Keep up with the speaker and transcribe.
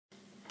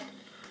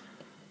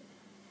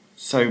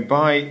So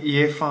by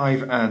year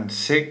 5 and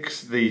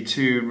 6, the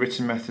two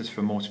written methods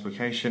for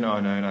multiplication are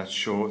known as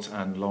short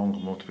and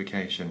long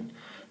multiplication.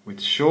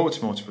 With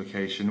short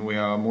multiplication, we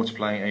are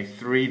multiplying a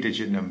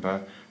 3-digit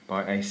number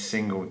by a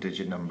single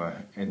digit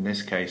number, in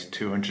this case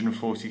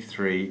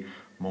 243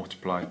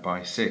 multiplied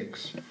by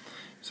 6.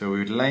 So we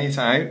would lay it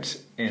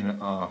out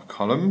in our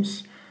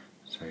columns,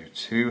 so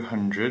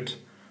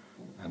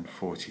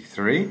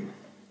 243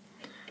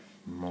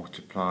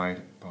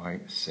 multiplied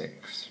by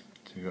 6.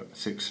 So we've got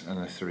 6 and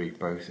a 3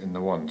 both in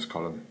the ones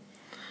column.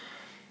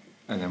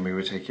 And then we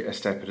would take it a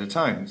step at a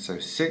time. So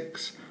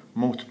 6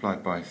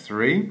 multiplied by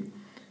 3,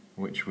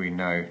 which we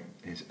know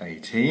is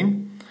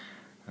 18.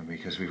 And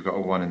because we've got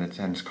a 1 in the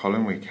tens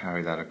column, we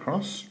carry that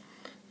across.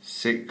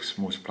 6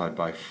 multiplied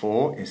by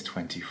 4 is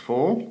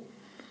 24,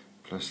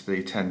 plus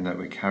the 10 that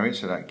we carried,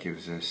 so that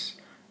gives us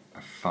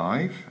a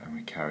 5, and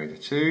we carry the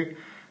 2.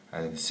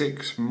 And then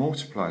 6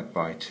 multiplied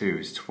by 2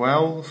 is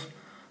 12,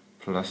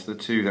 plus the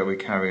 2 that we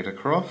carried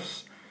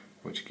across,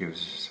 which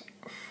gives us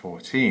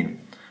 14.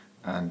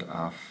 And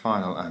our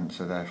final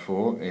answer,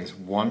 therefore, is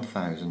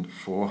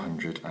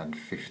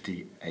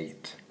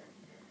 1,458.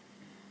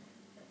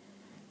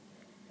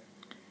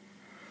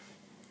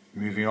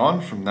 Moving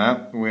on from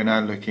that, we're now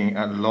looking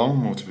at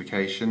long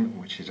multiplication,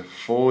 which is a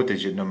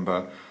 4-digit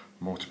number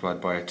multiplied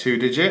by a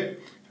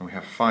 2-digit, and we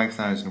have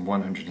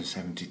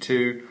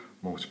 5,172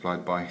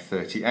 multiplied by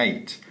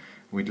 38.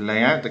 We'd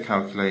lay out the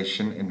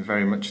calculation in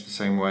very much the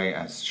same way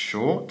as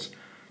short,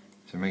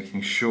 so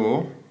making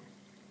sure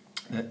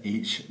that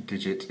each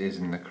digit is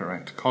in the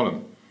correct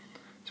column.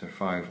 So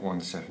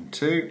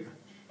 5172,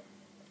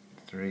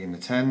 3 in the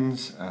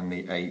tens, and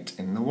the 8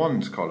 in the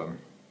ones column.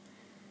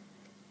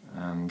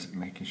 And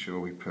making sure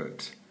we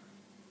put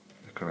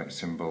the correct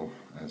symbol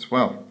as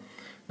well.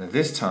 Now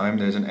this time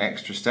there's an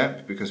extra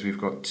step because we've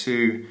got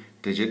 2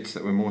 digits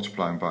that we're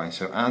multiplying by.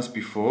 So as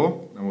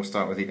before, and we'll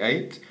start with the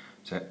 8.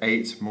 So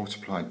 8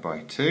 multiplied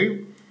by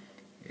 2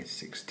 is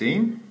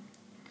 16.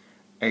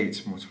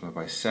 8 multiplied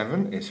by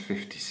 7 is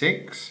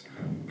 56,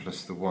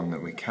 plus the 1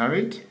 that we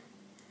carried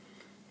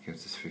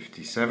gives us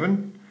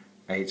 57.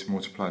 8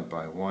 multiplied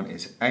by 1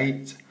 is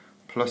 8,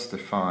 plus the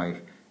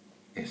 5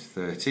 is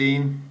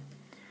 13.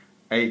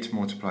 8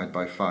 multiplied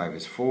by 5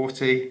 is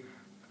 40,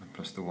 and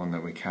plus the 1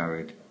 that we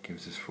carried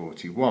gives us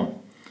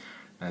 41.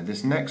 Now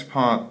this next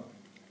part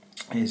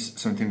is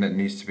something that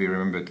needs to be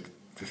remembered.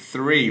 The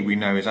 3 we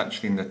know is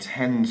actually in the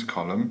tens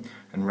column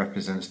and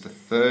represents the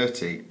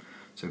 30.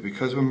 So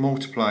because we're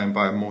multiplying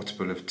by a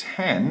multiple of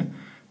 10,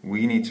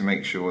 we need to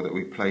make sure that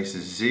we place a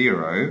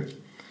 0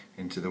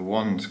 into the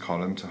ones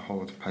column to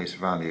hold place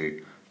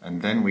value,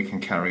 and then we can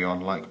carry on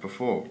like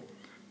before.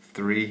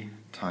 3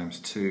 times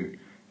 2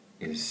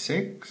 is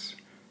 6.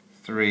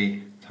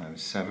 3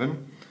 times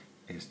 7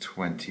 is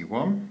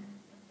 21.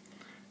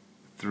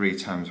 3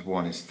 times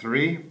 1 is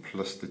 3,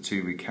 plus the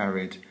 2 we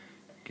carried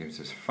gives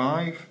us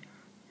 5.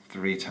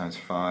 3 times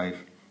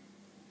 5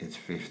 is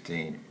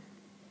 15.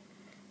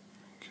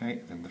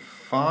 Okay, then the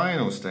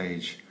final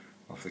stage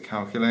of the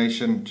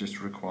calculation just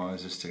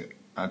requires us to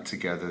add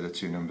together the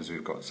two numbers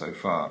we've got so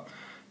far.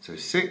 So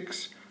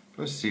 6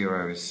 plus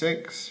 0 is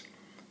 6.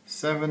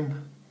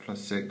 7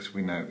 plus 6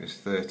 we know is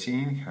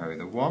 13, carry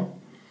the 1.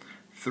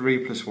 3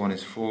 plus 1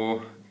 is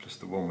 4, plus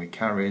the 1 we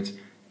carried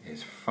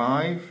is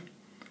 5.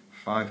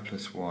 5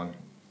 plus 1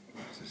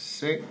 is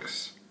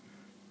 6.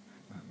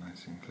 That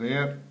nice and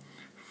clear.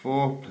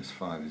 4 plus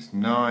 5 is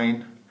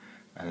 9,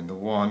 and then the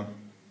 1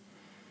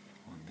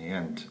 on the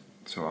end.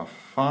 So our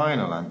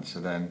final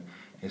answer then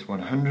is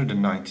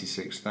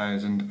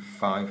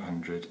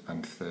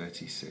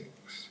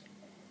 196,536.